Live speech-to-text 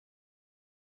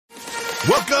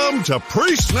Welcome to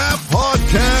Pre-Snap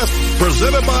Podcast,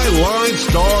 presented by Line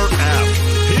Star App.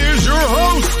 Here's your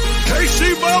host,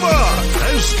 Casey Bubba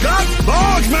and Scott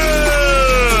Bogman.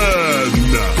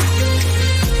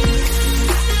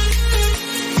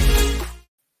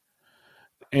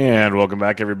 And welcome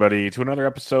back, everybody, to another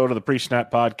episode of the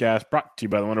Pre-Snap Podcast, brought to you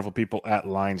by the wonderful people at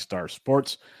Line Star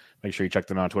Sports. Make sure you check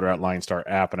them out on Twitter at Line Star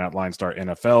App and at Line Star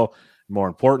NFL. More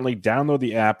importantly, download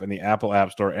the app in the Apple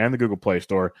App Store and the Google Play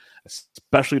Store,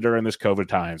 especially during this COVID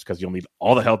times, because you'll need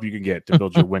all the help you can get to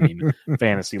build your winning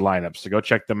fantasy lineups. So go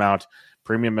check them out.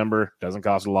 Premium member, doesn't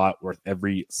cost a lot, worth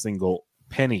every single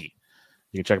penny.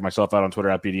 You can check myself out on Twitter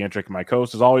at BDentric. My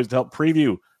co-host, as always, to help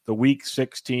preview the Week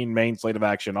 16 main slate of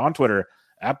action on Twitter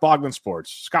at Bogman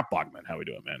Sports. Scott Bogman, how we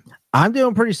doing, man? I'm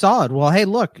doing pretty solid. Well, hey,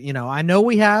 look, I know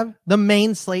we have the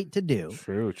main slate to do.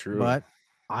 True. But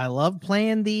I love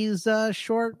playing these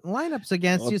short lineups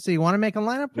against you. So you want to make a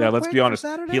lineup? Yeah, let's be honest.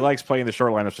 He likes playing the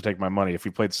short lineups to take my money. If he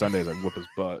played Sundays, I'd whoop his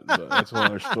butt. But that's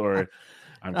another story.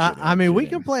 I'm kidding. We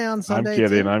can play on Sunday.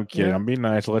 I'm kidding. Yeah. I'm being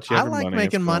nice. I'll let you have I your like money.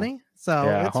 making money. So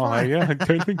yeah, it's fine.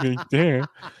 Yeah.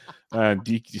 And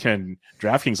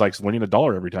DraftKings likes winning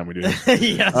 $1 every time we do this.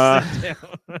 Yes,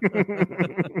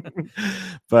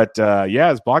 But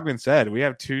as Bogman said, we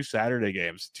have two Saturday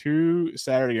games. So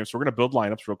we're going to build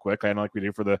lineups real quick, kind of like we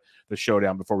do for the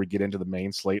showdown before we get into the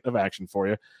main slate of action for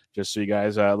you. Just so you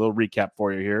guys, a little recap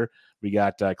for you here. We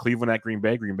got Cleveland at Green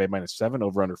Bay -7,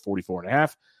 over under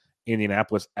 44.5.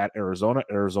 Indianapolis at Arizona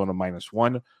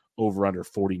 -1, over under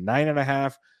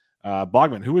 49.5.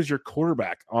 Bogman, who is your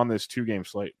quarterback on this 2-game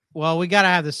slate? Well, we got to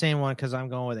have the same one because I'm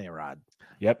going with A-Rod.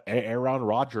 Yep, Aaron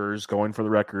Rodgers going for the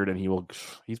record, and he's probably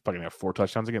going to have 4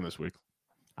 touchdowns again this week.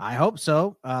 I hope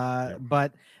so.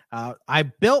 But I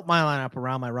built my lineup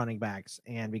around my running backs,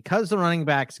 and because the running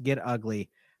backs get ugly,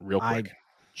 real quick, I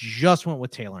just went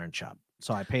with Taylor and Chubb.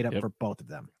 So I paid up for both of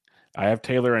them. I have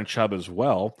Taylor and Chubb as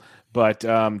well, but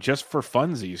just for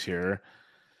funsies here,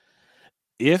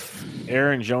 if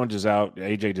Aaron Jones is out,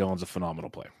 A.J. Dillon's a phenomenal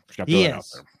play. He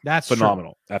is. That's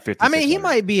phenomenal. True. At 50. I mean, he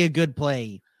might be a good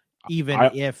play, even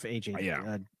if A.J.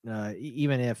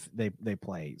 Even if they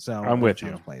play. So I'm with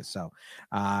you. Plays. So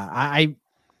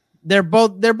they're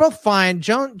both fine.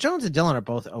 Jones and Dillon are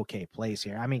both okay plays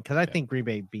here. I mean, because I think Green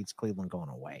Bay beats Cleveland going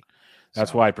away.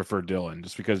 That's why I prefer Dillon,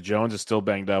 just because Jones is still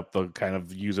banged up. They'll kind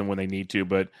of use him when they need to,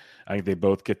 but I think they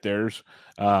both get theirs.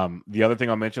 The other thing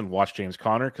I'll mention, watch James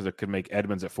Conner, because it could make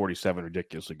Edmonds at 47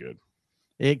 ridiculously good.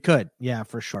 It could. Yeah,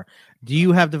 for sure. Do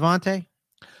you have Devontae?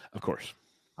 Of course.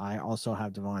 I also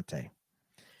have Devontae.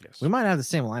 Yes. We might have the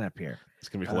same lineup here. It's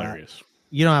going to be hilarious.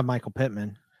 You don't have Michael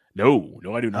Pittman. No,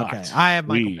 I do not. Okay, I have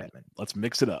Michael Pittman. Let's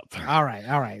mix it up. All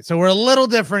right. So we're a little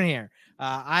different here.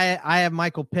 I have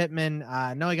Michael Pittman.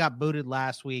 I know he got booted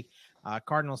last week.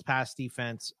 Cardinals pass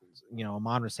defense,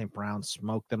 Amon-Ra St. Brown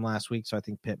smoked them last week, so I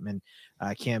think Pittman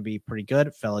can be pretty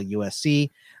good. Fellow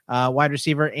USC wide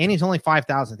receiver, and he's only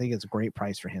 5,000. I think it's a great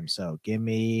price for him. So give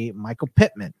me Michael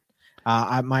Pittman.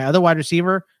 My other wide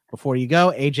receiver, before you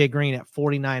go, AJ Green at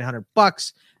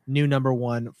 $4,900, new number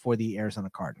 1 for the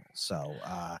Arizona Cardinals. So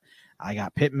I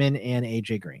got Pittman and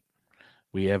AJ Green.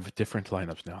 We have different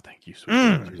lineups now. Thank you.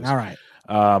 All right.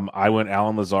 I went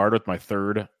Allen Lazard with my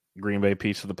third Green Bay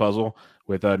piece of the puzzle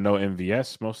with no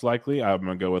MVS, most likely. I'm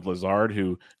going to go with Lazard,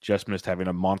 who just missed having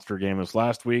a monster game this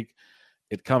last week.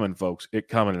 It's coming, folks. It's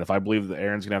coming. And if I believe that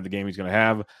Aaron's going to have the game he's going to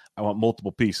have, I want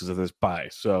multiple pieces of this pie.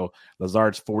 So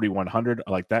Lazard's 4,100.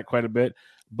 I like that quite a bit.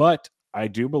 But I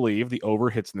do believe the over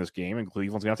hits in this game, and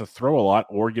Cleveland's going to have to throw a lot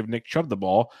or give Nick Chubb the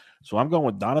ball. So I'm going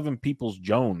with Donovan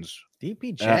Peoples-Jones.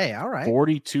 DPJ, all right.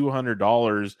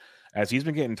 $4,200, as he's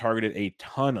been getting targeted a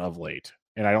ton of late.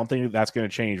 And I don't think that's going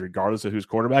to change regardless of who's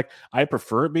quarterback. I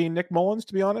prefer it being Nick Mullins,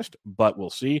 to be honest, but we'll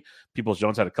see.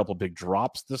 Peoples-Jones had a couple big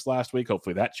drops this last week.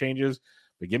 Hopefully that changes.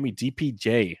 But give me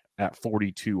DPJ at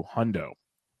 4,200.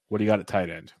 What do you got at tight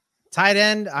end? Tight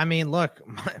end, I mean, look,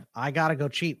 I got to go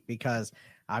cheap because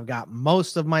I've got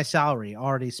most of my salary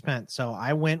already spent. So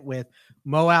I went with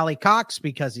Mo Alley Cox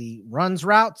because he runs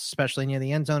routes, especially near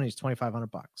the end zone. He's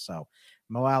 $2,500. So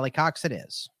Mo Alley Cox it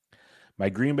is. My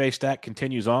Green Bay stack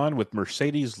continues on with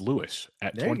Mercedes Lewis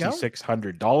at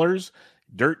 $2,600.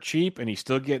 Dirt cheap, and he's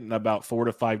still getting about 4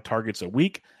 to 5 targets a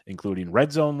week, including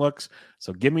red zone looks.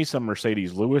 So give me some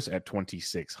Mercedes Lewis at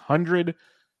 $2,600.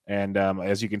 And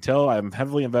as you can tell, I'm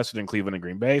heavily invested in Cleveland and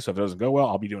Green Bay. So if it doesn't go well,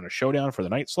 I'll be doing a showdown for the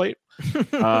night slate.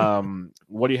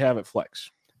 What do you have at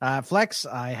flex? Flex,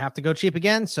 I have to go cheap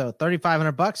again. So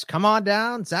 $3,500. Come on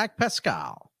down, Zach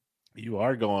Pascal. You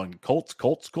are going Colts.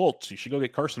 You should go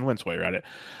get Carson Wentz while you're at it.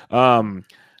 I'll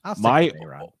stick with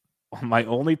A-Rod. My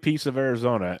only piece of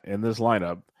Arizona in this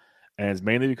lineup, and it's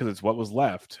mainly because it's what was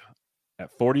left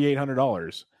at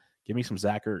 $4,800. Give me some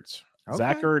Zach Ertz. Okay.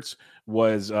 Zach Ertz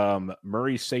was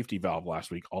Murray's safety valve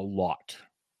last week a lot.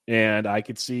 And I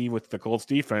could see with the Colts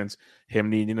defense,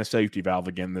 him needing a safety valve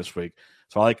again this week.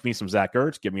 So I like me some Zach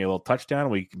Ertz. Give me a little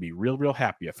touchdown. We can be real, real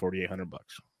happy at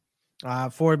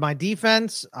 $4,800. For my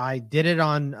defense, I did it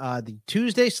on the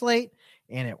Tuesday slate,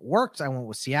 and it worked. I went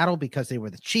with Seattle because they were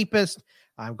the cheapest.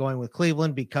 I'm going with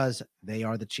Cleveland because they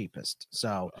are the cheapest.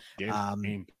 So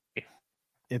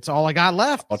it's all I got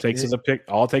left. All it takes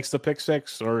the pick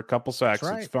six or a couple sacks.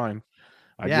 Right. It's fine.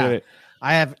 I get it.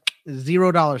 I have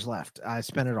 $0 left. I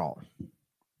spent it all.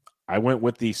 I went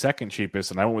with the second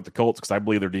cheapest, and I went with the Colts because I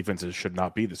believe their defenses should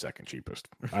not be the second cheapest.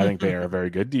 I think they are a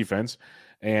very good defense,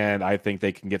 and I think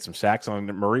they can get some sacks on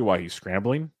Murray while he's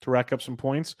scrambling to rack up some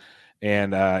points.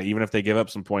 And even if they give up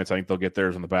some points, I think they'll get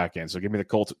theirs on the back end. So give me the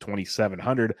Colts at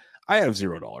 $2,700. I have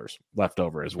 $0 left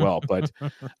over as well, but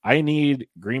I need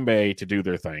Green Bay to do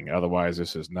their thing. Otherwise,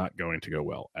 this is not going to go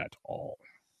well at all.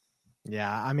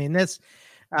 Yeah, I mean, this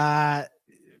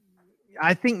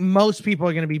I think most people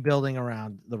are going to be building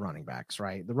around the running backs,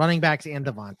 right? The running backs and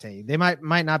Devontae. They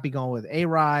might not be going with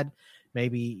A-Rod.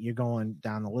 Maybe you're going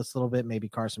down the list a little bit. Maybe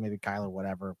Carson, maybe Kyler,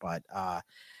 whatever. But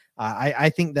I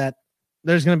think that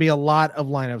there's going to be a lot of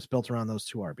lineups built around those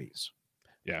two RBs.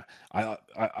 Yeah,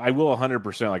 I will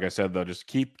 100%. Like I said, though, just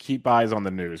keep eyes on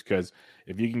the news, because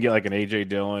if you can get like an AJ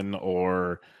Dillon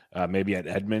or maybe at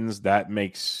Edmonds, that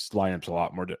makes lineups a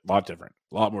lot more different.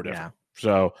 Yeah.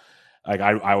 So like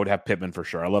I would have Pittman for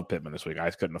sure. I love Pittman this week. I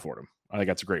just couldn't afford him. I think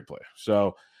that's a great play.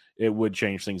 So it would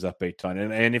change things up a ton.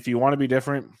 And if you want to be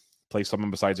different, play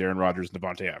someone besides Aaron Rodgers and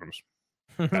Devontae Adams.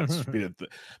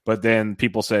 But then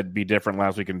people said be different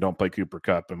last week and don't play Cooper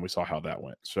Kupp, and we saw how that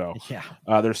went. So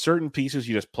there's certain pieces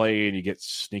you just play and you get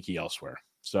sneaky elsewhere.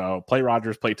 So play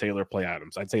Rodgers, play Taylor, play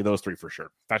Adams. I'd say those three for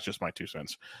sure. That's just my 2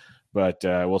 cents. But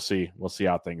we'll see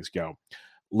how things go.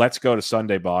 Let's go to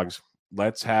Sunday, Boggs.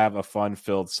 Let's have a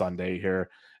fun-filled Sunday here,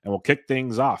 and we'll kick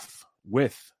things off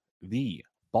with the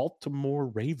Baltimore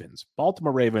Ravens.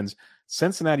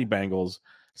 Cincinnati Bengals,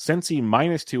 Cincy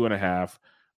 -2.5,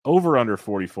 over under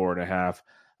 44.5.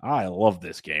 I love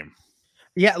this game.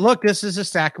 Yeah, look, this is a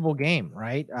stackable game,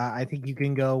 right? I think you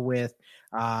can go with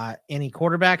any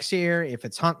quarterbacks here. If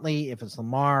it's Huntley, if it's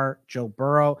Lamar, Joe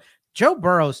Burrow. Joe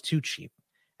Burrow's too cheap.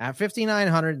 At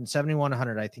 $5,900 and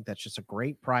 $7,100, I think that's just a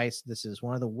great price. This is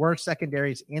one of the worst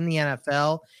secondaries in the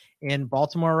NFL in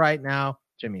Baltimore right now.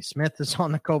 Jimmy Smith is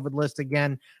on the COVID list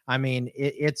again. I mean,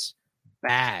 it's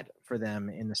bad for them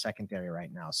in the secondary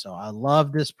right now. So I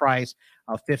love this price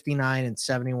of $5,900 and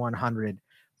 $7,100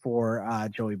 for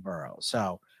Joey Burrow.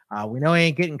 So we know he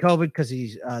ain't getting COVID because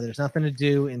there's nothing to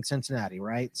do in Cincinnati,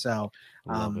 right? So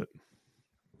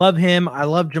love him. I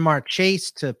love Jamar Chase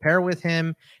to pair with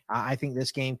him. I think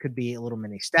this game could be a little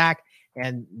mini stack,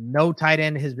 and no tight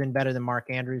end has been better than Mark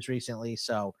Andrews recently.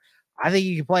 So I think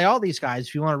you can play all these guys.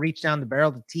 If you want to reach down the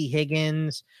barrel to T.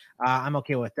 Higgins, I'm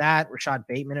okay with that. Rashad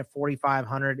Bateman at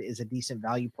 $4,500 is a decent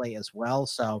value play as well.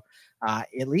 So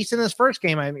at least in this first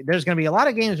game, I mean, there's going to be a lot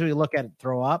of games where you look at it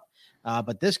throw up,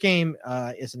 but this game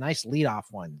is a nice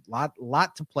leadoff one.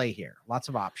 Lot to play here. Lots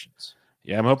of options.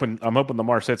 Yeah, I'm hoping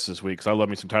Lamar sits this week because I love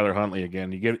me some Tyler Huntley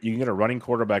again. You can get a running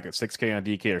quarterback at $6K on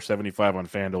DK or $75 on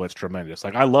FanDuel. It's tremendous.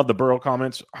 Like I love the Burrow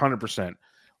comments 100%.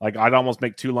 Like I'd almost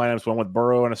make 2 lineups, one with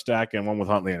Burrow in a stack and one with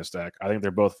Huntley in a stack. I think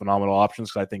they're both phenomenal options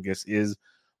because I think this is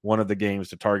one of the games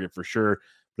to target for sure.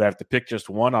 But I have to pick just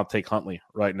one. I'll take Huntley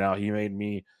right now. He made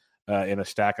me in a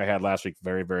stack I had last week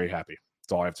very, very happy.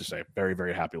 That's all I have to say. Very,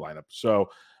 very happy lineup.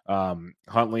 So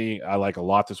Huntley I like a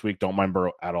lot this week. Don't mind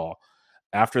Burrow at all.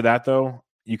 After that, though,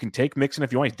 you can take Mixon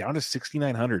if you want. He's down to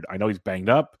 $6,900. I know he's banged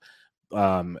up.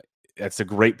 That's a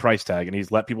great price tag, and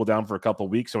he's let people down for a couple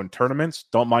of weeks. So in tournaments,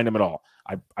 don't mind him at all.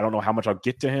 I don't know how much I'll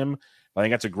get to him. I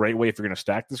think that's a great way if you're going to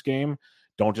stack this game.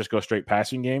 Don't just go straight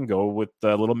passing game. Go with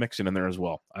a little Mixon in there as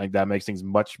well. I think that makes things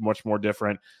much, much more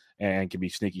different and can be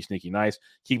sneaky nice.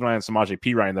 Keep an eye on Samaje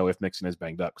Perine, though, if Mixon is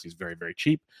banged up because he's very, very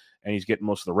cheap, and he's getting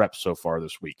most of the reps so far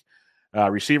this week.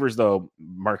 Receivers, though,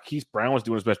 Marquise Brown was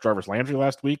doing his best. Jarvis Landry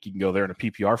last week. You can go there in a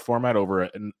PPR format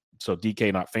so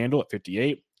DK, not FanDuel, at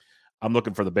 58. I'm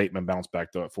looking for the Bateman bounce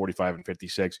back, though, at 45 and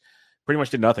 56. Pretty much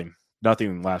did nothing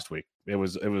last week.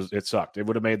 It sucked. It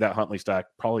would have made that Huntley stack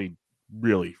probably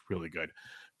really, really good.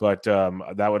 But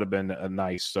that would have been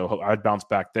nice. So I'd bounce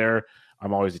back there.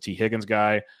 I'm always a T. Higgins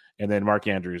guy. And then Mark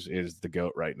Andrews is the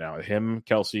GOAT right now. Him,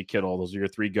 Kelsey, Kittle, those are your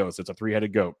 3 GOATs. It's a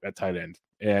 3-headed GOAT at tight end.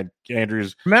 And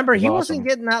Andrews. Remember, he wasn't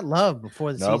getting that love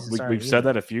before the season started. We've said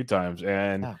that a few times.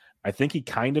 And I think he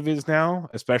kind of is now,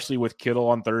 especially with Kittle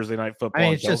on Thursday Night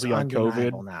Football and Kelsey on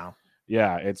COVID. Now.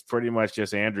 Yeah, it's pretty much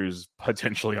just Andrews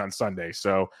potentially on Sunday.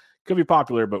 So could be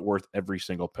popular, but worth every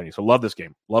single penny. So love this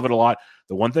game. Love it a lot.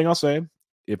 The one thing I'll say,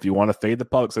 if you want to fade the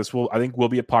Pugs, I think will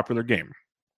be a popular game.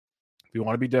 If you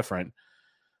want to be different,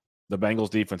 the Bengals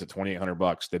defense at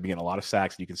 $2,800, they've been getting a lot of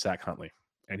sacks, and you can sack Huntley,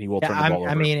 and he will turn the ball over.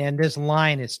 I mean, and this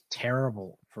line is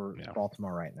terrible for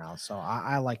Baltimore right now, so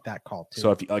I like that call too.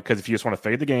 So if you just want to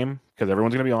fade the game because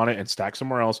everyone's going to be on it and stack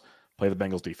somewhere else, play the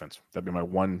Bengals defense. That'd be my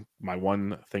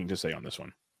one thing to say on this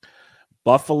one.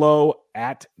 Buffalo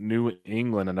at New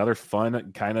England, another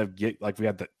fun kind of we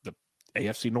had the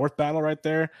AFC North battle right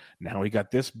there. Now we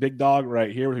got this big dog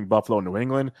right here between Buffalo and New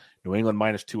England. New England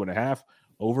minus 2.5.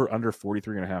 Over under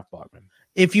 43.5, Bogman.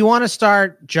 If you want to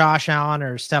start Josh Allen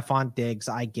or Stephon Diggs,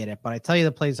 I get it. But I tell you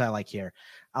the plays I like here.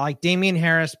 I like Damian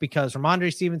Harris because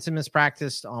Ramondre Stevenson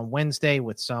mispracticed on Wednesday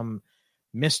with some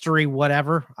mystery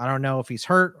whatever. I don't know if he's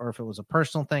hurt or if it was a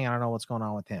personal thing. I don't know what's going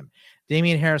on with him.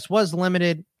 Damian Harris was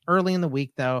limited early in the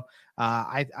week, though.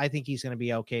 I think he's going to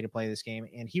be okay to play this game.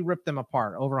 And he ripped them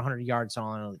apart. Over 100 yards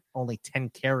on only 10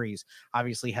 carries.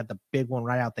 Obviously had the big one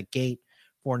right out the gate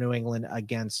for New England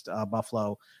against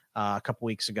Buffalo a couple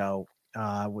weeks ago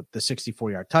with the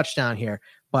 64-yard touchdown here.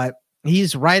 But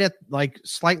he's right at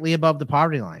slightly above the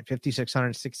poverty line,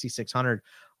 5,600, 6,600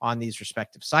 on these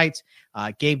respective sites.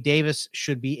 Gabe Davis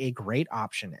should be a great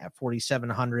option at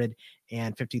 4,700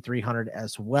 and 5,300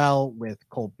 as well, with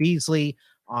Cole Beasley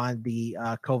on the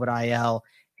COVID IL.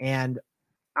 And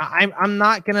I'm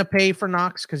not going to pay for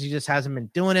Knox because he just hasn't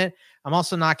been doing it. I'm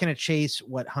also not going to chase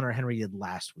what Hunter Henry did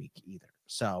last week either.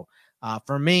 So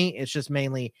for me, it's just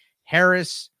mainly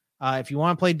Harris. If you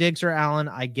want to play Diggs or Allen,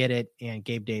 I get it. And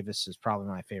Gabe Davis is probably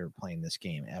my favorite play in this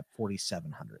game at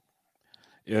 4,700.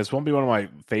 Yeah, this won't be one of my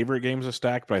favorite games to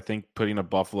stack, but I think putting a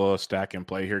Buffalo stack in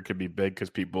play here could be big because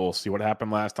people see what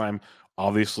happened last time.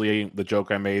 Obviously, the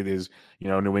joke I made is,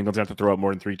 New England's going to have to throw up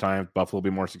more than 3 times. Buffalo will be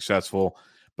more successful.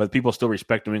 But people still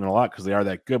respect New England a lot because they are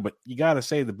that good. But you got to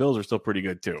say the Bills are still pretty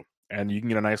good too. And you can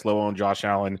get a nice low on Josh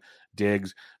Allen,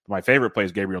 Diggs. My favorite play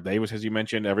is Gabriel Davis, as you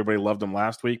mentioned. Everybody loved him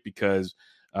last week because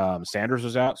Sanders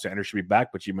was out. Sanders should be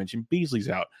back, but you mentioned Beasley's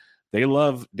out. They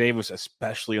love Davis,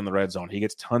 especially in the red zone. He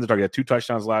gets tons of targets. He had 2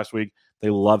 touchdowns last week. They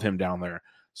love him down there.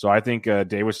 So I think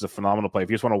Davis is a phenomenal play. If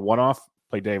you just want a one-off,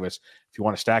 play Davis. If you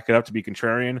want to stack it up to be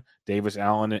contrarian, Davis,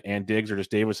 Allen, and Diggs, or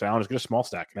just Davis, Allen, just get a small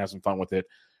stack and have some fun with it.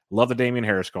 Love the Damian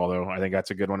Harris call, though. I think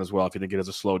that's a good one as well if you think it is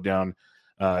a slowed down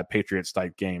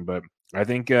Patriots-type game. But I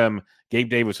think Gabe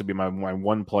Davis would be my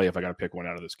one play if I got to pick one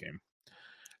out of this game.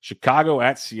 Chicago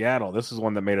at Seattle. This is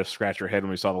one that made us scratch our head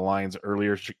when we saw the lines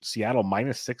earlier. Seattle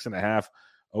minus 6.5,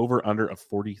 over under of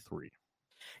 43.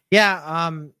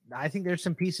 Yeah, I think there's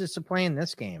some pieces to play in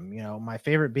this game. My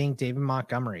favorite being David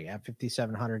Montgomery at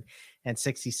 5,700 and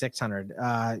 6,600.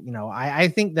 I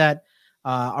think that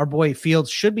our boy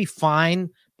Fields should be fine,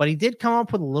 but he did come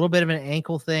up with a little bit of an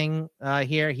ankle thing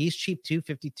here. He's cheap too,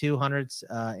 5,200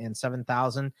 and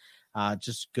 7,000.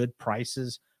 Just good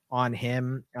prices on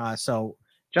him. So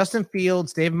Justin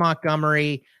Fields, David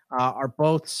Montgomery are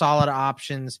both solid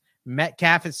options.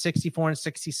 Metcalf at 64 and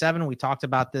 67. We talked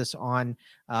about this on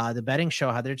the betting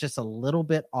show, how they're just a little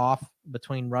bit off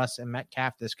between Russ and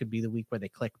Metcalf. This could be the week where they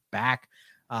click back.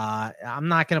 I'm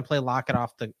not going to play Lockett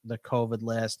off the COVID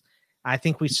list. I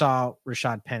think we saw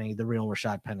Rashad Penny, the real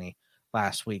Rashad Penny,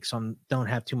 last week, so I don't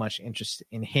have too much interest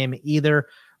in him either.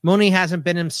 Mooney hasn't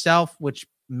been himself, which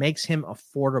makes him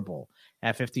affordable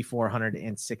at 5,400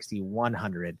 and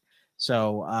 6,100.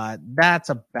 So that's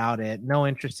about it. No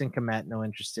interest in Kmet, no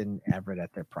interest in Everett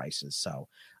at their prices. So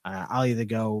I'll either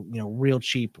go, real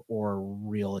cheap or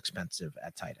real expensive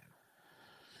at tight end.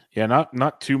 Yeah,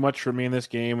 not too much for me in this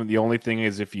game. The only thing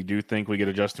is if you do think we get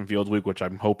a Justin Fields week, which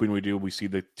I'm hoping we do, we see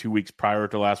the 2 weeks prior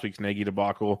to last week's Nagy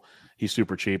debacle, he's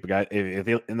super cheap.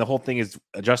 And the whole thing is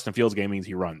a Justin Fields game means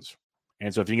he runs.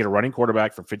 And so if you can get a running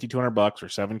quarterback for $5,200 or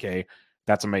 $7,000,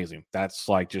 that's amazing. That's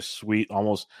just sweet,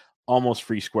 almost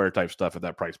free square type stuff at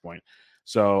that price point.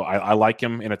 So I like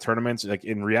him in a tournament.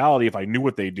 In reality, if I knew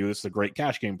what they do, this is a great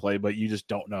cash game play, but you just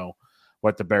don't know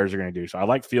what the Bears are going to do. So I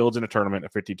like Fields in a tournament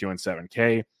at 52 and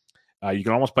 $7,000. You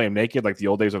can almost play him naked, like the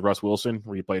old days of Russ Wilson,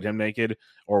 where you played him naked,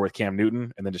 or with Cam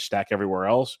Newton, and then just stack everywhere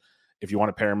else. If you want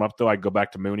to pair him up, though, I'd go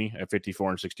back to Mooney at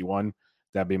 54 and 61.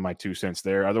 That'd be my 2 cents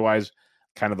there. Otherwise,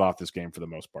 kind of off this game for the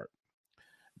most part.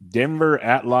 Denver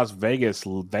at Las Vegas.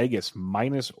 Vegas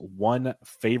 -1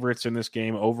 favorites in this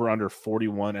game, over under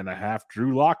 41.5.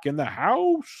 Drew Lock in the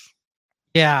house.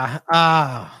 Yeah.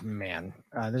 Man.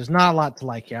 There's not a lot to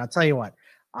like here. I'll tell you what.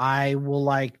 I will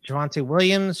like Javonte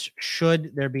Williams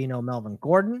should there be no Melvin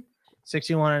Gordon.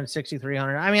 6,100,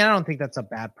 6,300. I mean, I don't think that's a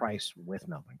bad price with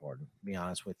Melvin Gordon, to be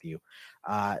honest with you.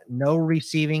 No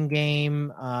receiving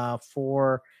game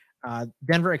for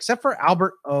Denver, except for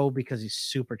Albert O, because he's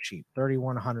super cheap,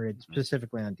 3,100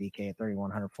 specifically on DK at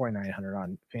 3,100, 4,900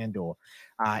 on FanDuel.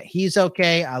 He's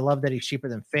okay. I love that he's cheaper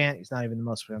than Fant. He's not even the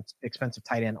most expensive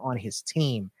tight end on his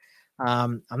team.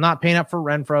 I'm not paying up for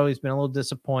Renfro. He's been a little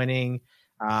disappointing.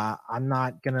 I'm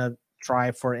not gonna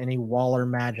try for any Waller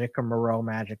magic or Moreau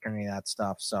magic or any of that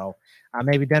stuff. So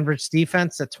maybe Denver's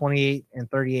defense at 28 and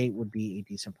 38 would be a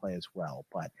decent play as well,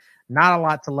 but not a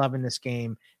lot to love in this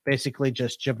game. Basically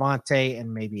just Javonte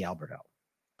and maybe Alberto.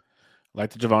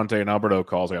 Like the Javonte and Alberto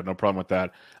calls. I have no problem with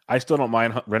that. I still don't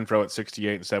mind Renfro at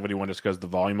 68 and 71 just because the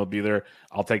volume will be there.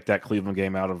 I'll take that Cleveland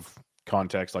game out of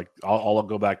context. Like I'll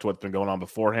go back to what's been going on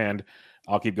beforehand.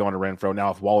 I'll keep going to Renfro.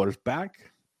 Now, if Waller's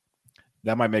back,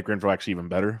 that might make Renfro actually even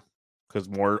better, because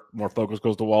more focus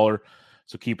goes to Waller.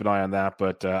 So keep an eye on that.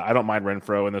 But I don't mind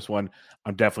Renfro in this one.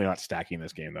 I'm definitely not stacking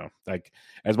this game, though. Like,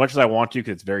 as much as I want to,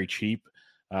 because it's very cheap,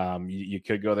 you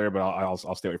could go there, but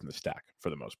I'll stay away from the stack for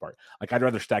the most part. Like, I'd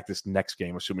rather stack this next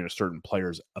game, assuming a certain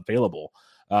player's available.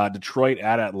 Detroit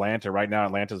at Atlanta. Right now,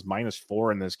 Atlanta's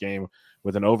 -4 in this game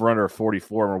with an over-under of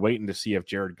 44. And we're waiting to see if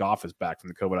Jared Goff is back from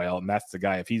the COVID IL. And that's the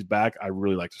guy. If he's back, I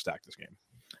really like to stack this game.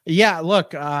 Yeah,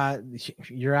 look,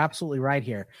 you're absolutely right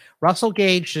here. Russell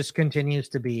Gage just continues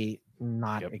to be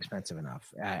not expensive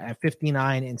enough at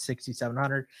 59 and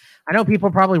 6,700. I know people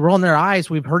are probably rolling their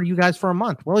eyes. We've heard you guys for a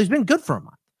month. Well, he's been good for a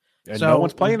month. And so, no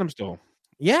one's playing him still.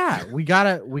 Yeah, we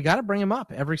gotta bring him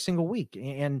up every single week.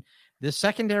 And this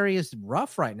secondary is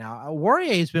rough right now.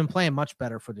 Warrior has been playing much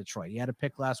better for Detroit. He had a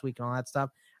pick last week and all that stuff.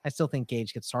 I still think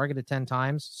Gage gets targeted 10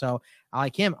 times. So I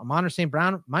like him. Amon-Ra St.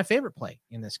 Brown, my favorite play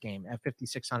in this game at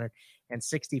 5,600 and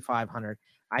 6,500.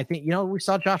 I think, we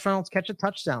saw Josh Reynolds catch a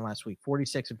touchdown last week,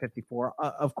 46 and 54.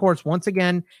 Of course, once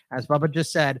again, as Bubba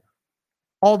just said,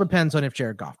 all depends on if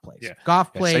Jared Goff plays. Yeah.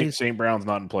 Goff plays. St. Brown's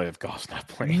not in play if Goff's not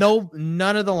playing. No,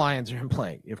 none of the Lions are in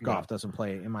play if Goff doesn't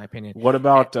play, in my opinion. What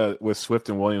about with Swift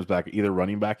and Williams back? Either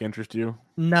running back interest you?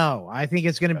 No, I think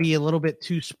it's going to be a little bit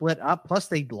too split up. Plus,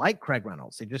 they like Craig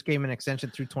Reynolds. They just gave him an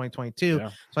extension through 2022. Yeah.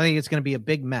 So I think it's going to be a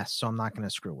big mess. So I'm not going to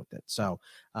screw with it. So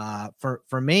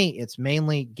for me, it's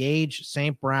mainly Gage,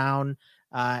 St. Brown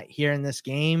here in this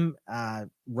game.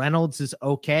 Reynolds is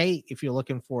okay if you're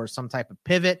looking for some type of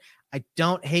pivot. I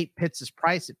don't hate Pitts'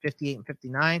 price at 58 and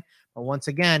 59, but once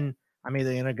again, I'm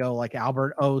either going to go like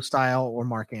Albert O style or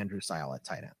Mark Andrews style at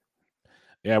tight end.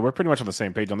 Yeah, we're pretty much on the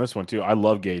same page on this one too. I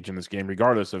love Gage in this game,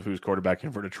 regardless of who's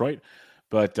quarterbacking for Detroit,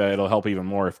 but it'll help even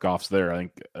more if Goff's there. I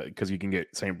think because you can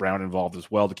get St. Brown involved as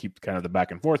well to keep kind of the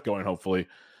back and forth going, hopefully.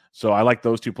 So I like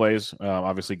those two plays.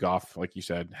 Obviously, Goff, like you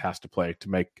said, has to play to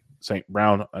make St.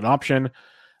 Brown an option.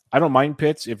 I don't mind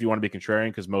Pitts if you want to be contrarian,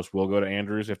 because most will go to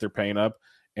Andrews if they're paying up.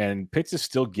 And Pitts is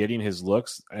still getting his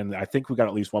looks, and I think we got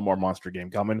at least one more monster game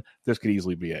coming. This could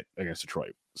easily be it against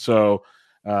Detroit. So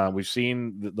we've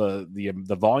seen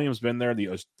the volume's been there.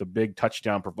 The big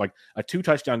touchdown, like a 2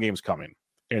 touchdown game's coming,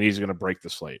 and he's going to break the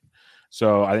slate.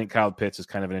 So I think Kyle Pitts is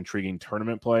kind of an intriguing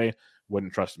tournament play.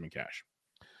 Wouldn't trust him in cash.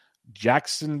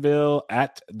 Jacksonville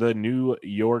at the New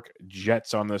York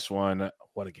Jets on this one.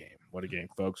 What a game. What a game,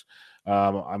 folks.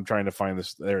 I'm trying to find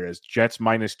this. There it is. Jets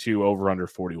 -2 over under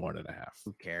 41.5.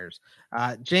 Who cares?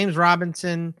 James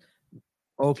Robinson,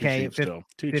 okay,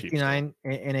 59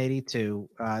 and 82,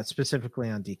 specifically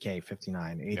on DK,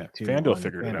 59, 82. Yeah, FanDuel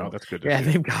figured it out. That's good. Yeah,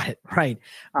 they've got it right.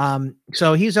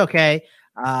 So he's okay.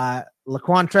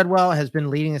 Laquan Treadwell has been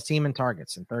leading his team in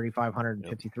targets, and 3,500 and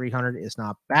 5,300 is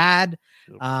not bad.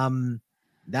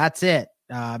 That's it.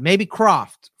 Maybe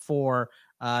Croft for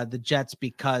the Jets,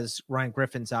 because Ryan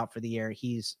Griffin's out for the year.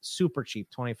 He's super cheap,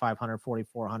 2,500,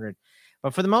 4,400.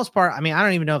 But for the most part, I mean, I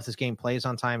don't even know if this game plays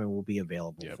on time and will be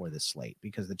available for this slate,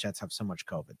 because the Jets have so much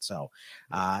COVID. So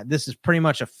this is pretty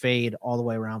much a fade all the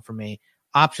way around for me.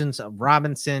 Options of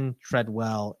Robinson,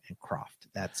 Treadwell, and Croft.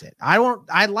 That's it.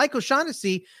 I like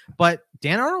O'Shaughnessy, but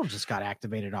Dan Arnold just got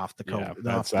activated off the COVID.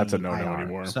 Yeah, that's a no-no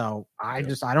anymore. So I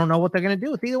don't know what they're going to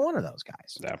do with either one of those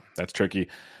guys. Yeah, that's tricky.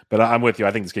 But I'm with you.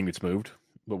 I think this game gets moved,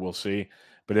 but we'll see.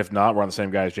 But if not, we're on the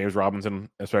same guys. James Robinson,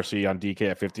 especially on DK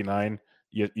at 59,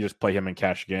 you just play him in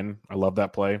cash again. I love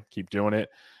that play. Keep doing it.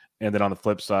 And then on the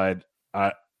flip side,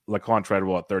 Laquan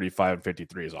Treadwell at 35 and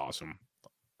 53 is awesome.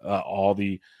 All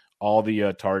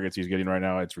the targets he's getting right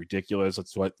now, it's ridiculous.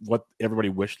 It's what everybody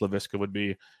wished Laviska would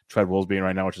be. Treadwell's being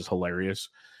right now, which is hilarious.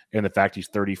 And the fact he's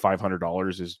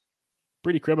 $3,500 is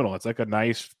pretty criminal. It's like a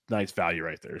nice value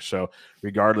right there. So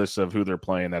regardless of who they're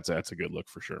playing, that's a good look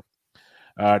for sure.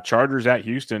 Chargers at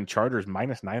Houston. Chargers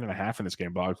 -9.5 in this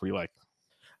game. Boggs, what do you like?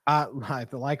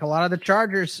 Like a lot of the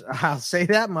Chargers, I'll say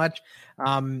that much.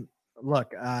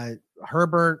 Look,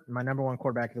 Herbert, my number one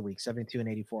quarterback of the week, 72 and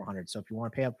 8,400. So if you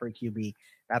want to pay up for a QB,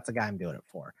 that's the guy I'm doing it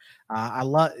for. I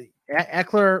love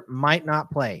Eckler might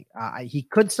not play. He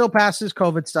could still pass his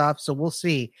COVID stuff, so we'll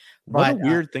see. What a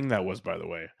weird thing that was, by the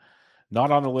way. Not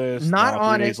on the list. Not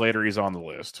on 3 days later, he's on the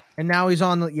list. And now he's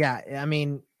on the, I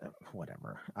mean,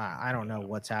 whatever. I don't know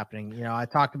what's happening. You know, I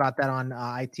talked about that on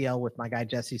ITL with my guy,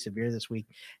 Jesse Severe, this week.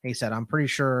 And he said, I'm pretty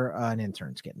sure an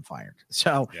intern's getting fired.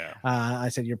 So I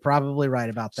said, you're probably right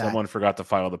about that. Someone forgot to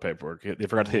file the paperwork. They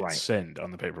forgot to hit send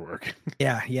on the paperwork.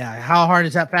 Yeah. How hard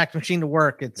is that fax machine to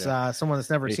work? It's someone that's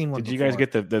never seen one before. Did you guys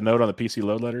get the note on the PC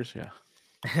load letters?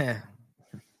 Yeah.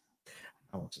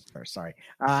 Sorry.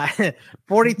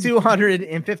 4,200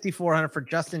 and 5,400 for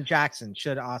Justin Jackson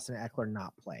should Austin Eckler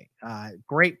not play.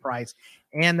 Great price.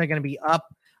 And they're going to be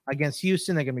up against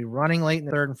Houston. They're going to be running late in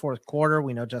the third and fourth quarter.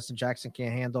 We know Justin Jackson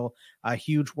can't handle a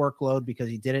huge workload because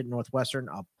he did it in Northwestern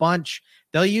a bunch.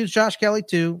 They'll use Josh Kelly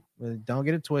too. Don't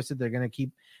get it twisted. They're going to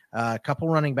keep a couple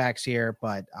running backs here,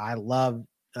 but I love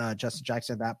Justin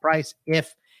Jackson at that price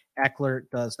if Eckler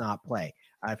does not play.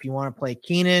 If you want to play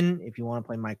Keenan, if you want to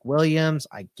play Mike Williams,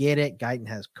 I get it. Guyton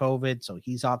has COVID, so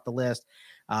he's off the list.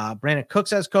 Brandon Cooks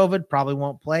has COVID, probably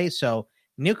won't play. So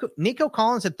Nico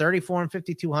Collins at 34 and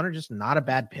 5,200, just not a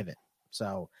bad pivot.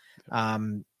 So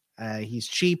he's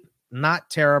cheap,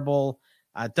 not terrible.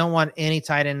 Don't want any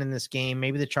tight end in this game.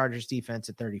 Maybe the Chargers defense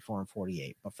at 34 and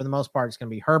 48. But for the most part, it's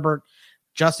going to be Herbert,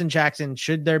 Justin Jackson,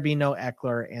 should there be no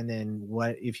Eckler, and then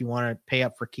what if you want to pay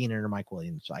up for Keenan or Mike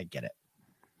Williams? I get it.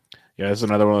 Yeah, this is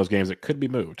another one of those games that could be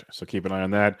moved, so keep an eye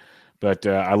on that. But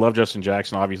I love Justin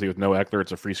Jackson. Obviously, with no Eckler,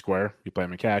 it's a free square. You play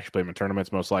him in cash, you play him in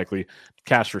tournaments, most likely.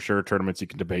 Cash for sure. Tournaments, you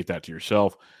can debate that to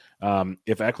yourself.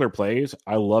 If Eckler plays,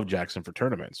 I love Jackson for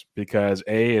tournaments because,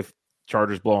 if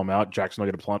Chargers blow him out, Jackson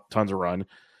will get tons of run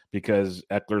because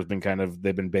Eckler's been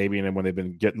they've been babying him when they've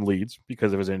been getting leads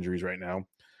because of his injuries right now.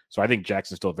 So I think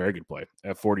Jackson's still a very good play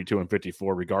at 42 and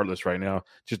 54 regardless right now.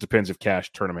 Just depends if cash,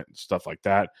 tournament, and stuff like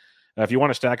that. If you want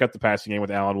to stack up the passing game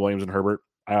with Allen Williams and Herbert,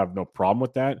 I have no problem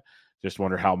with that. Just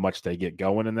wonder how much they get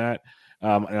going in that.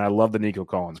 And I love the Nico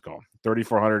Collins call.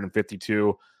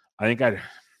 3,452. I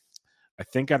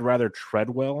think I'd rather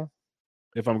Treadwell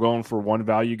if I'm going for one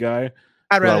value guy.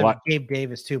 I'd rather Gabe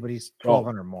Davis too, but he's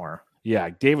 1,200 more. Yeah,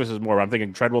 Davis is more. I'm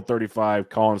thinking Treadwell 35,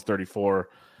 Collins 34.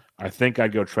 I think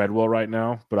I'd go Treadwell right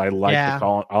now, but I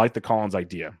like the Collins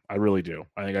idea. I really do.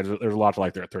 I think there's a lot to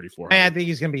like there at 34. I think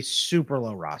he's going to be super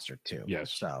low roster too.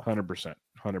 Yes, so 100%.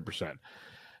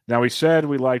 Now, we said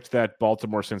we liked that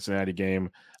Baltimore-Cincinnati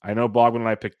game. I know Bogman and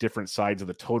I picked different sides of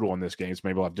the total on this game, so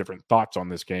maybe we'll have different thoughts on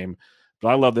this game. But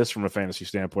I love this from a fantasy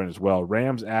standpoint as well.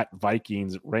 Rams at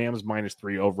Vikings. Rams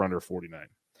 -3, over under 49.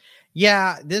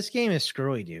 Yeah, this game is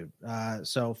screwy, dude.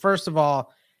 So first of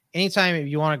all, anytime if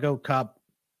you want to go Cup,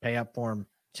 pay up for him.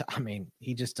 I mean,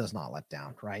 he just does not let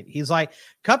down, right? He's like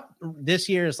Cup this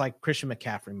year is like Christian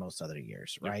McCaffrey most other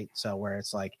years, right? So where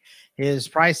it's like his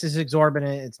price is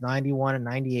exorbitant. It's 91 and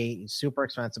 98. He's super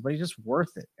expensive, but he's just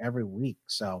worth it every week.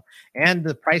 So, and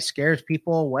the price scares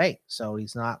people away. So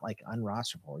he's not like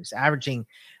unrosterable. He's averaging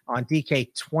on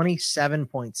DK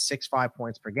 27.65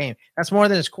 points per game. That's more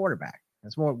than his quarterback.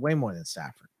 That's way more than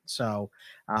Stafford. So,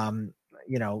 I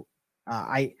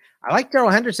like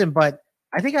Darrell Henderson, but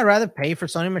I think I'd rather pay for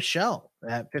Sony Michel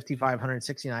at 5,500,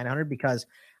 6,900 because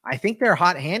I think they're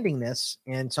hot handing this,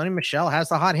 and Sony Michel has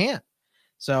the hot hand.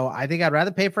 So I think I'd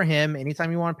rather pay for him.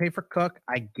 Anytime you want to pay for Cook,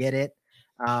 I get it.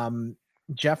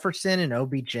 Jefferson and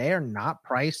OBJ are not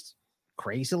priced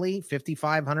crazily.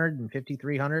 5,500 and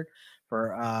 5,300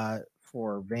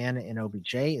 for Van and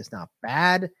OBJ is not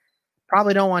bad.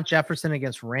 Probably don't want Jefferson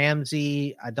against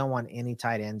Ramsey. I don't want any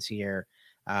tight ends here.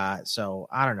 So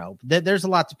I don't know. There's a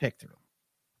lot to pick through.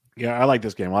 Yeah, I like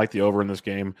this game. I like the over in this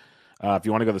game. If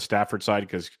you want to go the Stafford side,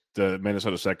 because the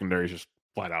Minnesota secondary is just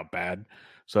flat out bad.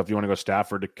 So if you want to go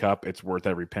Stafford to Cup, it's worth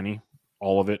every penny,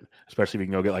 all of it, especially if you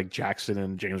can go get like Jackson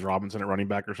and James Robinson at running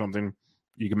back or something.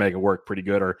 You can make it work pretty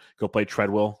good, or go play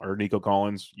Treadwell or Nico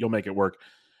Collins. You'll make it work.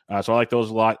 So I like those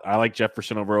a lot. I like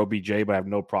Jefferson over OBJ, but I have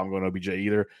no problem going OBJ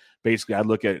either. Basically, I'd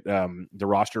look at the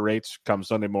roster rates come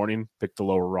Sunday morning, pick the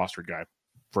lower roster guy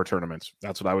for tournaments.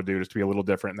 That's what I would do, just to be a little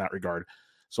different in that regard.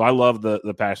 So I love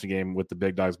the passing game with the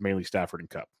big dogs, mainly Stafford and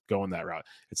Cup, going that route.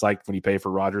 It's like when you pay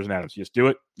for Rodgers and Adams. You just do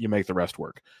it, you make the rest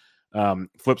work.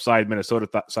 Flip side, Minnesota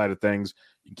side of things,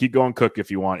 you can keep going Cook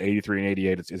if you want, 83 and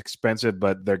 88. It's expensive,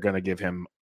 but they're going to give him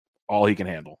all he can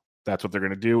handle. That's what they're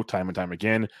going to do time and time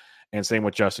again. And same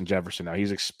with Justin Jefferson. Now,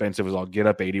 he's expensive as I'll get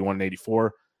up, 81 and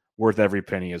 84, worth every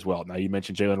penny as well. Now, you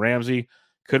mentioned Jalen Ramsey.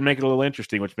 could make it a little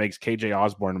interesting, which makes KJ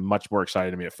Osborne much more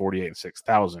excited to me at 48 and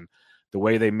 6,000. The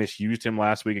way they misused him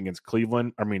last week against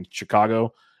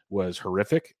Chicago was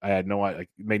horrific. I had no idea. It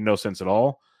made no sense at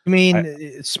all. I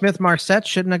mean, Smith Marset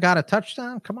shouldn't have got a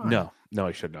touchdown. Come on. No,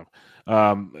 he shouldn't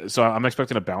have. So I'm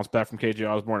expecting a bounce back from KJ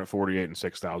Osborne at 48 and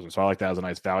 6,000. So I like that as a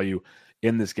nice value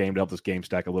in this game to help this game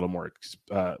stack a little more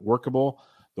workable.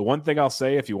 The one thing I'll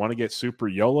say, if you want to get super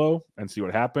YOLO and see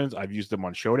what happens, I've used them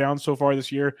on Showdown so far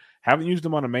this year. Haven't used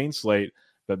them on a main slate,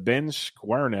 but Ben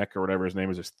Skwarnek or whatever his name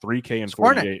is $3K and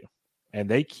 48, and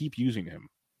they keep using him.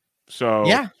 So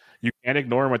yeah, you can't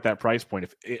ignore him at that price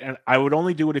point. And I would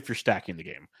only do it if you're stacking the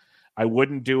game. I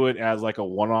wouldn't do it as like a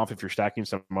one-off if you're stacking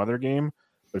some other game.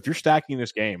 But if you're stacking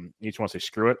this game, you just want to say,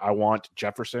 screw it. I want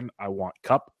Jefferson. I want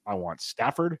Kupp. I want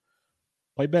Stafford.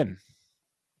 Play Ben.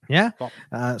 Yeah.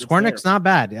 Skwarnek's not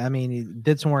bad. I mean, he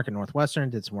did some work at Northwestern,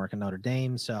 did some work at Notre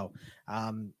Dame. So,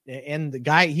 and the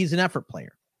guy, he's an effort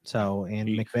player. So, and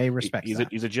McVay respects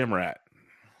that. He's a gym rat.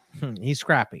 He's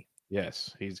scrappy.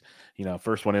 Yes. He's,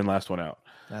 first one in, last one out.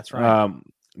 That's right.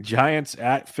 Giants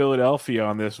at Philadelphia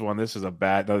on this one. This is a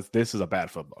bad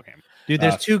football game. Dude,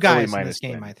 there's two guys in this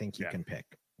game 10. I think you can pick.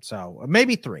 So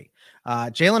maybe three.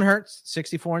 Jalen Hurts,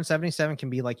 64 and 77, can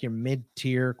be like your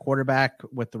mid-tier quarterback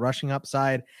with the rushing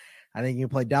upside. I think you can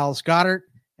play Dallas Goedert,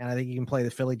 and I think you can play the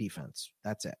Philly defense.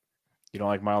 That's it. You don't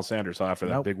like Miles Sanders after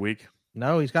that big week?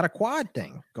 No, he's got a quad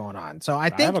thing going on. So I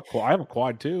think I have a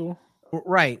quad too.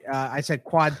 Right. I said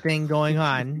quad thing going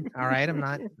on. All right. I'm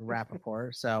not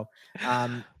Rappaport. So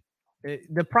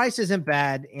the price isn't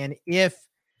bad. And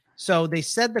so they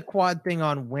said the quad thing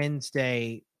on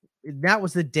Wednesday. That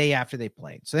was the day after they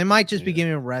played. So they might just be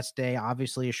giving a rest day.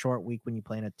 Obviously a short week when you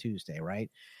play on a Tuesday,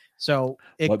 right? So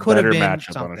it could have been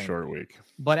something on a short week.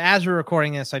 But as we're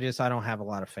recording this, I don't have a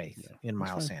lot of faith in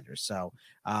Miles Sanders. So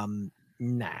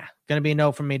gonna be a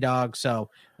no from me, dog.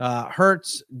 So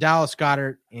Hurts, Dallas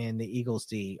Goedert, and the Eagles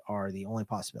D are the only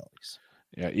possibilities.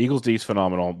 Yeah, Eagles D is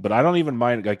phenomenal, but I don't even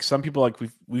mind. Like some people, like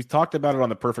we've talked about it on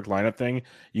the perfect lineup thing.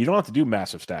 You don't have to do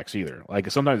massive stacks either.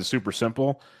 Like sometimes it's super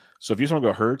simple. So if you just want to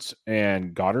go Hurts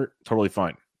and Goddard, totally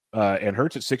fine. And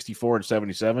Hurts at 64 and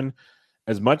 77,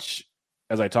 as much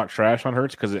as I talk trash on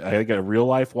Hurts, because I think real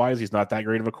life wise, he's not that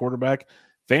great of a quarterback.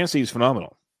 Fantasy is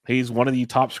phenomenal. He's one of the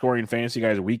top scoring fantasy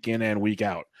guys week in and week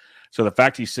out. So the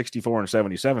fact he's 64 and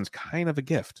 77 is kind of a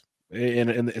gift,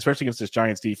 and especially against this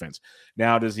Giants defense.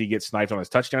 Now, does he get sniped on his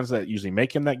touchdowns that usually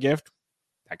make him that gift?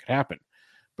 That could happen.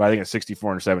 But I think at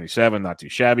 64 and 77, not too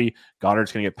shabby.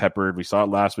 Goddard's going to get peppered. We saw it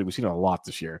last week. We've seen it a lot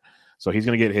this year. So he's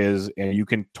going to get his, and you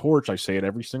can torch, I say it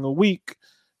every single week,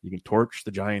 you can torch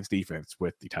the Giants defense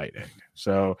with the tight end.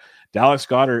 So Dallas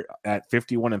Goedert at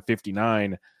 51 and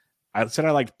 59. I said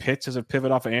I liked Pitts as a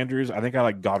pivot off of Andrews. I think I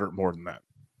like Goddard more than that.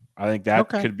 I think that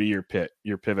could be your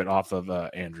pivot off of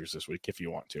Andrews this week if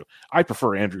you want to. I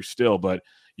prefer Andrews still, but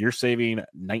you're saving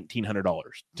 $1,900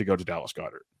 to go to Dallas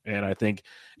Goedert. And I think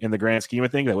in the grand scheme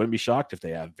of things, I wouldn't be shocked if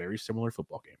they have very similar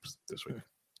football games this week.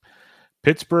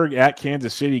 Pittsburgh at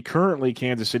Kansas City. Currently,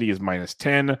 Kansas City is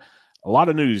 -10. A lot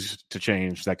of news to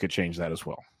change that could change that as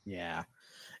well. Yeah.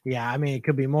 I mean, it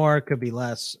could be more, it could be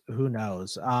less. Who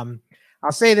knows?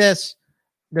 I'll say this.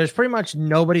 There's pretty much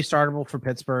nobody startable for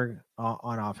Pittsburgh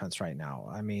on offense right now.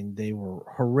 I mean, they were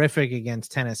horrific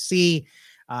against Tennessee.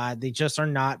 They just are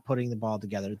not putting the ball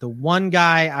together. The one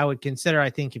guy I would consider, I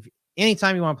think, if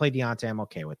anytime you want to play Deontay, I'm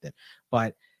okay with it.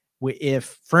 But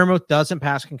if Freiermuth doesn't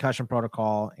pass concussion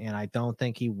protocol, and I don't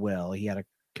think he will, he had a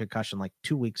concussion like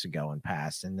 2 weeks ago and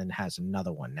passed, and then has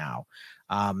another one now.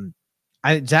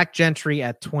 Zach Gentry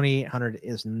at 2,800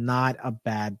 is not a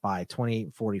bad buy,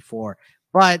 2,844.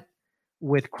 But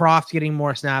with Croft getting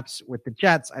more snaps with the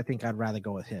Jets, I think I'd rather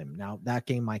go with him. Now, that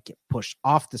game might get pushed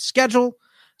off the schedule,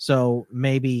 so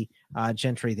maybe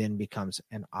Gentry then becomes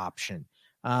an option.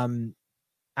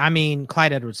 I mean,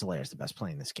 Clyde Edwards-Helaire is the best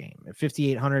play in this game. At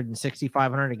 5,800 and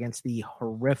 6,500 against the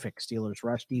horrific Steelers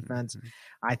rush defense,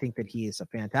 I think that he is a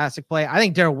fantastic play. I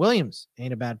think Darrell Williams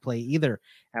ain't a bad play either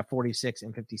at 46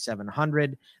 and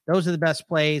 5,700. Those are the best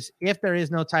plays. If there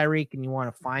is no Tyreek and you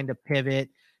want to find a pivot,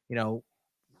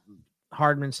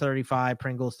 Hardman's 35,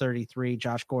 Pringle's 33,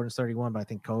 Josh Gordon's 31, but I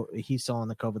think he's still on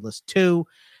the COVID list too.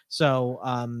 So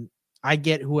I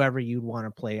get whoever you'd want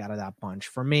to play out of that bunch.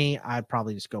 For me, I'd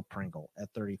probably just go Pringle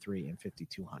at 33 and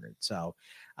 5,200. So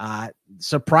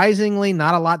surprisingly,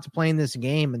 not a lot to play in this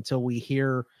game until we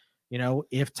hear,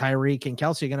 if Tyreek and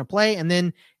Kelsey are going to play. And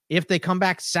then if they come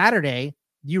back Saturday,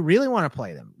 you really want to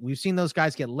play them. We've seen those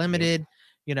guys get limited,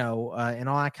 and all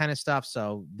that kind of stuff.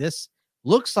 So this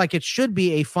looks like it should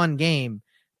be a fun game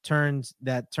turns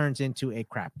into a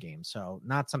crap game. So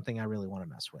not something I really want to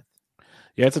mess with.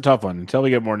 Yeah, it's a tough one. Until we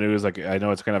get more news, like I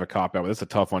know it's kind of a cop-out, but it's a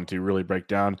tough one to really break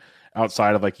down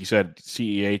outside of, like you said,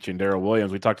 CEH and Darrell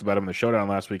Williams. We talked about them in the showdown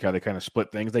last week, how they kind of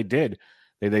split things. They did.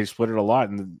 They split it a lot,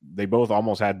 and they both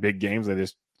almost had big games. They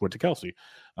just went to Kelsey.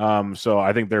 So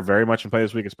I think they're very much in play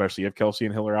this week, especially if Kelsey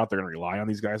and Hill are out. They're going to rely on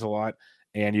these guys a lot,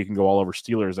 and you can go all over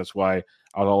Steelers. That's why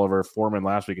I was all over Foreman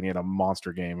last week, and he had a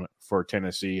monster game for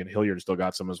Tennessee, and Hilliard still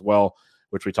got some as well,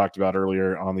 which we talked about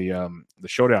earlier on the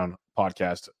Showdown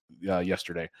podcast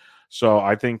yesterday. So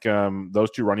I think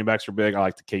those two running backs are big. I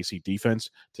like the KC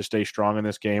defense to stay strong in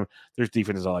this game. There's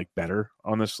defenses I like better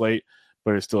on this slate,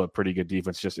 but it's still a pretty good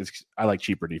defense. I like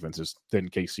cheaper defenses than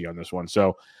KC on this one.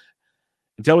 So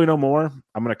until we know more,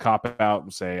 I'm going to cop out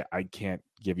and say I can't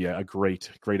give you a great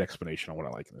explanation on what I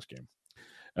like in this game.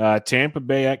 Tampa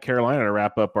Bay at Carolina to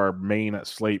wrap up our main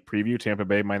slate preview. Tampa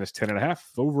Bay minus 10.5,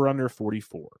 over under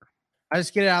 44. I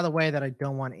just get it out of the way that I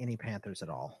don't want any Panthers at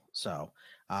all. So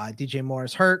DJ Moore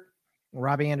is hurt.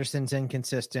 Robbie Anderson's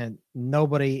inconsistent.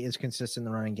 Nobody is consistent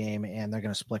in the running game, and they're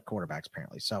going to split quarterbacks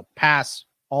apparently. So pass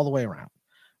all the way around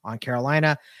on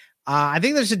Carolina. I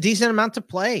think there's a decent amount to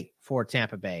play for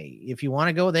Tampa Bay. If you want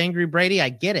to go with Angry Brady, I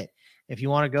get it. If you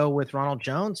want to go with Ronald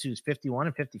Jones, who's 51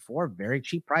 and 54, very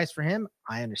cheap price for him,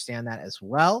 I understand that as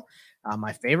well.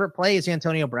 My favorite play is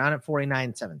Antonio Brown at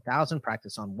 49 7,000.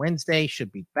 Practice on Wednesday, should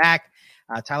be back.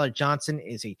 Tyler Johnson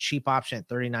is a cheap option at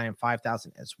 39 and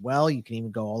 5,000 as well. You can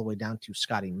even go all the way down to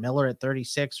Scotty Miller at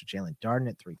 36 or Jalen Darden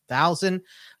at 3,000.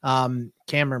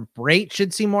 Cameron Brate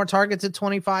should see more targets at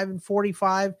 25 and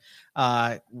 45.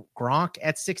 Gronk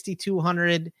at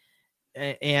 6,200.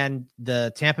 And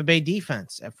the Tampa Bay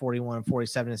defense at 41 and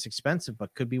 47 is expensive,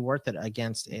 but could be worth it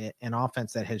against an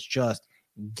offense that has just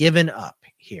given up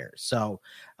here. So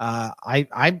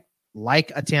I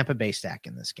like a Tampa Bay stack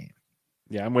in this game.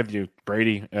 Yeah, I'm with you,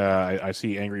 Brady. I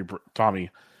see Angry Tommy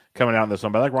coming out in this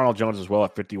one, but I like Ronald Jones as well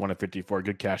at 51 and 54.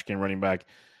 Good cash game running back.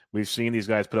 We've seen these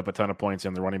guys put up a ton of points,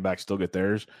 and the running backs still get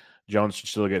theirs. Jones should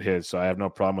still get his, so I have no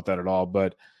problem with that at all.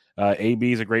 But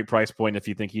AB is a great price point if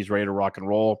you think he's ready to rock and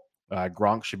roll.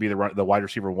 Gronk should be the wide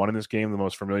receiver one in this game, the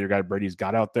most familiar guy Brady's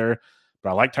got out there. But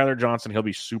I like Tyler Johnson. He'll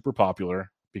be super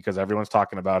popular because everyone's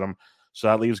talking about him. So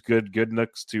that leaves good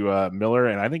nooks to Miller.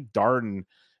 And I think Darden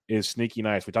is sneaky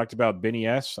nice. We talked about Benny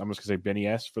S. I'm just going to say Benny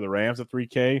S for the Rams at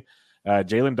 3K.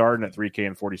 Jalen Darden at 3K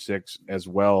and 46 as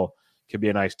well could be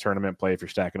a nice tournament play if you're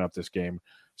stacking up this game.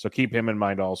 So keep him in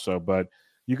mind also. But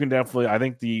you can definitely – I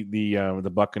think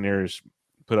the Buccaneers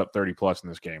put up 30-plus in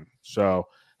this game. So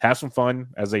 – have some fun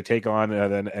as they take on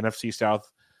an NFC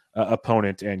South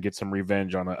opponent and get some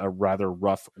revenge on a rather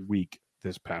rough week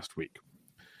this past week.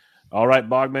 All right,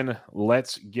 Bogman,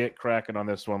 let's get cracking on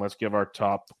this one. Let's give our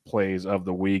top plays of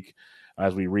the week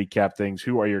as we recap things.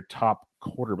 Who are your top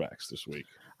quarterbacks this week?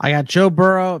 I got Joe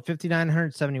Burrow at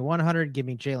 5,900, 7,100. Give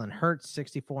me Jalen Hurts,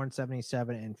 64 and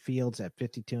 77, and Fields at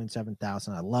 52 and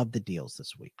 7,000. I love the deals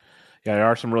this week. Yeah, there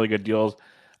are some really good deals.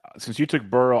 Since you took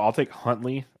Burrow, I'll take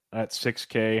Huntley at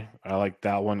 6K. I like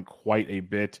that one quite a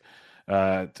bit.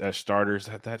 As starters,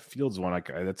 that Fields one,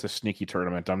 that's a sneaky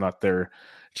tournament. I'm not there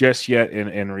just yet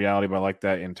in reality, but I like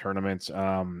that in tournaments.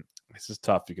 This is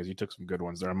tough because you took some good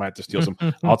ones there. I might have to steal some.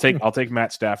 I'll take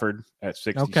Matt Stafford at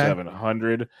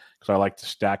 6,700 because I like to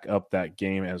stack up that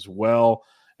game as well.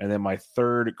 And then my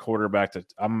third quarterback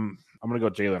I'm going to go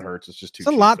Jalen Hurts. It's just too.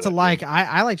 It's a lot to like.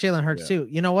 I like Jalen Hurts too.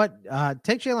 You know what?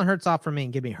 Take Jalen Hurts off for me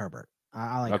and give me Herbert.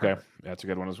 I like. Okay, Herbert. That's a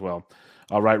good one as well.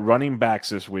 All right, running backs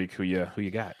this week. Who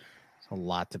you got? A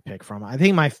lot to pick from. I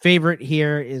think my favorite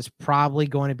here is probably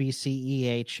going to be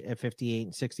CEH at 58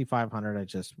 and 6,500. I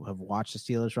just have watched the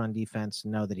Steelers run defense,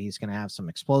 know that he's going to have some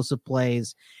explosive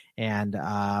plays and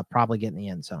probably get in the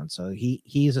end zone. So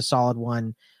he's a solid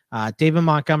one. David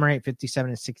Montgomery at 57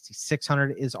 and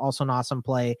 6,600 is also an awesome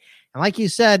play. And like you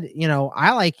said,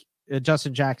 I like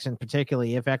Justin Jackson,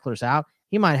 particularly if Eckler's out.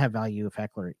 He might have value if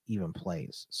Eckler even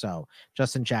plays. So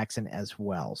Justin Jackson as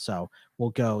well. So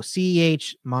we'll go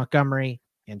CEH, Montgomery,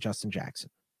 and Justin Jackson.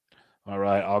 All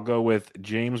right. I'll go with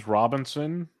James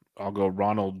Robinson. I'll go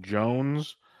Ronald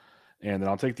Jones. And then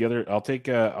I'll take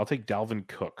Dalvin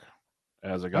Cook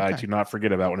as a guy to not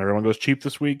forget about when everyone goes cheap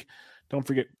this week. Don't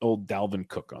forget old Dalvin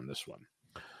Cook on this one.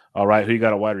 All right. Who you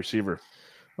got a wide receiver?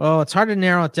 Oh, it's hard to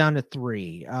narrow it down to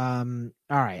three. All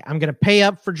right. I'm going to pay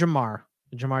up for Jamar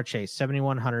Chase,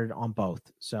 7,100 on both.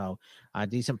 So a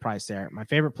decent price there. My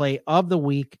favorite play of the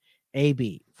week,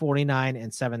 AB, 49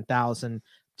 and 7,000,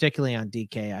 particularly on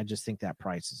DK. I just think that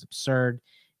price is absurd.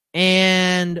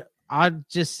 And I'll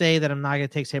just say that I'm not going to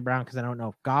take St. Brown because I don't know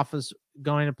if Goff is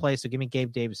going to play. So give me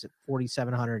Gabe Davis at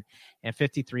 4,700 and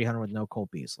 5,300 with no Cole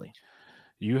Beasley.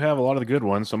 You have a lot of the good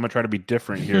ones, so I'm going to try to be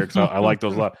different here because I like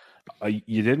those a lot.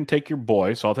 You didn't take your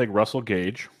boy, so I'll take Russell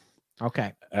Gage.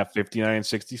 Okay. At 59 and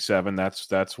 67.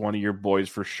 That's one of your boys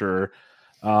for sure.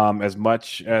 As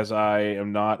much as I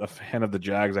am not a fan of the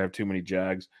Jags, I have too many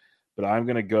Jags, but I'm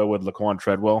going to go with Laquan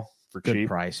Treadwell for good cheap.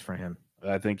 Price for him.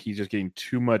 I think he's just getting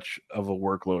too much of a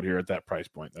workload here at that price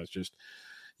point. That's just,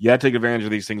 you got to take advantage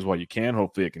of these things while you can.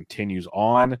 Hopefully it continues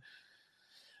on.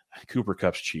 Cooper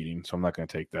Kupp's cheating, so I'm not going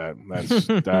to take that.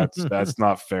 That's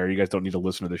not fair. You guys don't need to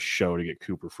listen to this show to get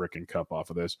Cooper frickin' Kupp off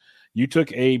of this. You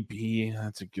took AB.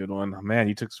 That's a good one. Man,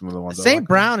 you took some of the ones. St.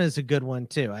 Brown is a good one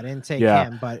too. I didn't take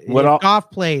him, but if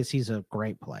Goff plays, he's a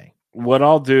great play. What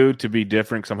I'll do to be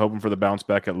different, because I'm hoping for the bounce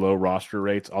back at low roster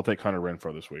rates, I'll take Hunter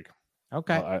Renfrow this week.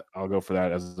 Okay. I'll go for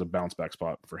that as a bounce back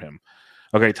spot for him.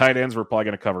 Okay, tight ends, we're probably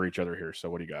going to cover each other here. So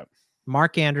what do you got?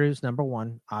 Mark Andrews, number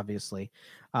one, obviously.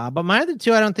 But my other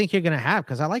two, I don't think you're going to have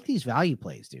because I like these value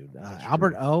plays, dude.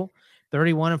 Albert O,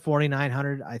 31 and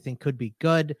 4,900, I think could be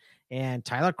good. And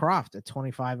Tyler Kroft at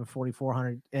 25 and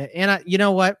 4,400. And you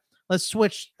know what? Let's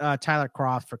switch Tyler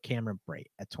Kroft for Cameron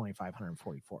Brate at 2,500 and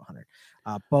 4,400.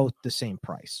 Both the same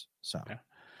price. So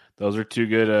those are two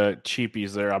good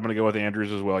cheapies there. I'm going to go with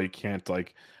Andrews as well. You can't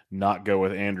not go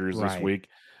with Andrews this week.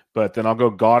 But then I'll go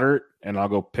Goddard and I'll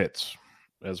go Pitts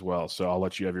as well. So I'll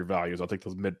let you have your values. I'll take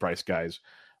those mid-price guys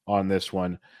on this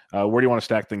one. Where do you want to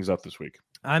stack things up this week?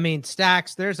 I mean,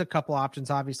 stacks, there's a couple options.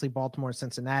 Obviously, Baltimore,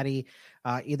 Cincinnati,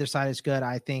 either side is good.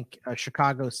 I think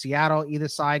Chicago, Seattle, either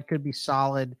side could be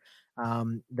solid.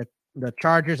 The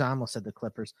Chargers, I almost said the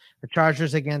Clippers. The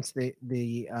Chargers against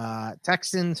the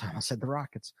Texans, I almost said the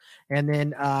Rockets. And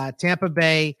then Tampa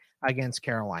Bay against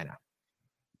Carolina.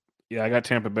 Yeah, I got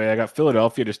Tampa Bay. I got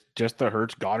Philadelphia, just the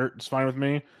Hurts. Goddard is fine with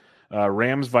me.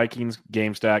 Rams, Vikings,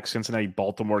 game stack. Cincinnati,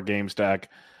 Baltimore, game stack.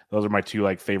 Those are my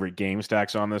two favorite game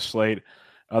stacks on this slate.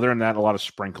 Other than that, a lot of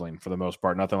sprinkling for the most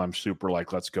part. Nothing I'm super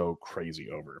let's go crazy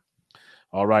over.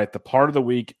 All right, the part of the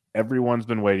week everyone's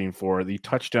been waiting for, the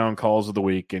touchdown calls of the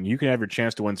week. And you can have your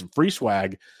chance to win some free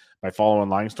swag by following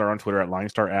LineStar on Twitter at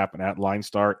LineStar App and at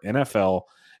LineStar NFL.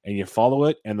 And you follow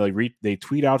it, and they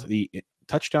tweet out the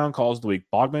touchdown calls of the week.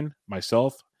 Bogman,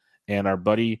 myself, and our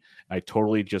buddy, I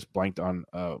totally just blanked on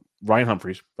Ryan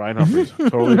Humphreys.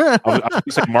 Totally. I was going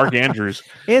to say Mark Andrews.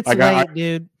 It's late,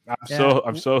 dude.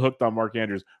 I'm so hooked on Mark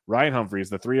Andrews. Ryan Humphreys,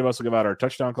 the three of us will give out our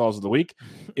touchdown calls of the week.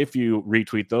 If you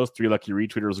retweet those, 3 lucky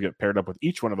retweeters will get paired up with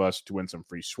each one of us to win some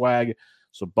free swag.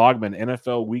 So Bogman,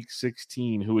 NFL Week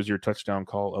 16, who is your touchdown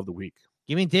call of the week?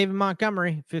 Give me David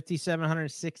Montgomery,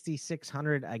 5,700,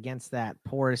 6,600 against that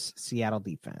porous Seattle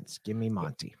defense. Give me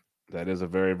Monty. That is a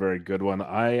very, very good one.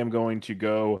 I am going to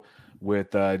go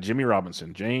with Jimmy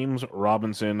Robinson. James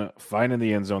Robinson finding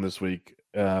the end zone this week.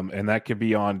 And that could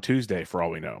be on Tuesday for all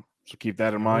we know. So keep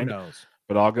that in mind. Who knows?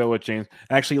 But I'll go with James.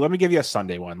 Actually, let me give you a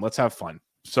Sunday one. Let's have fun.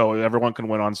 So everyone can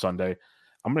win on Sunday.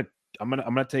 I'm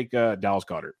gonna take Dallas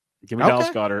Goedert. Give me Dallas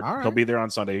Goedert. Right. He'll be there on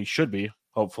Sunday. He should be,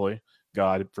 hopefully.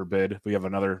 God forbid we have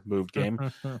another moved game.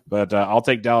 But I'll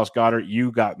take Dallas Goedert.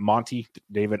 You got Monty,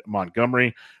 David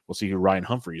Montgomery. We'll see who Ryan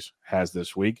Humphreys has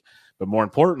this week. But more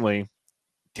importantly,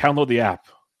 download the app,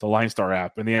 the LineStar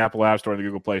app, in the Apple App Store and the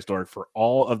Google Play Store for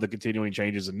all of the continuing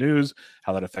changes and news,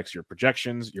 how that affects your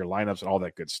projections, your lineups, and all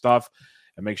that good stuff.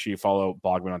 And make sure you follow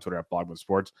Bogman on Twitter at Bogman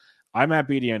Sports. I'm Matt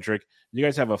Bedientric. You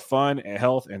guys have a fun,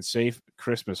 health, and safe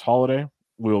Christmas holiday.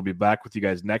 We will be back with you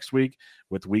guys next week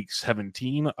with Week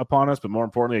 17 upon us. But more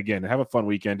importantly, again, have a fun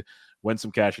weekend, win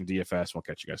some cash in DFS. We'll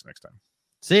catch you guys next time.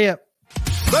 See ya.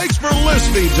 Thanks for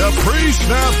listening to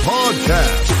Pre-Snap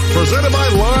Podcast, presented by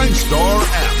LineStar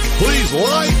App. Please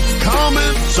like,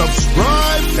 comment,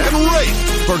 subscribe, and rate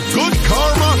for good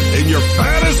karma in your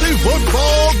fantasy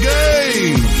football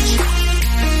games.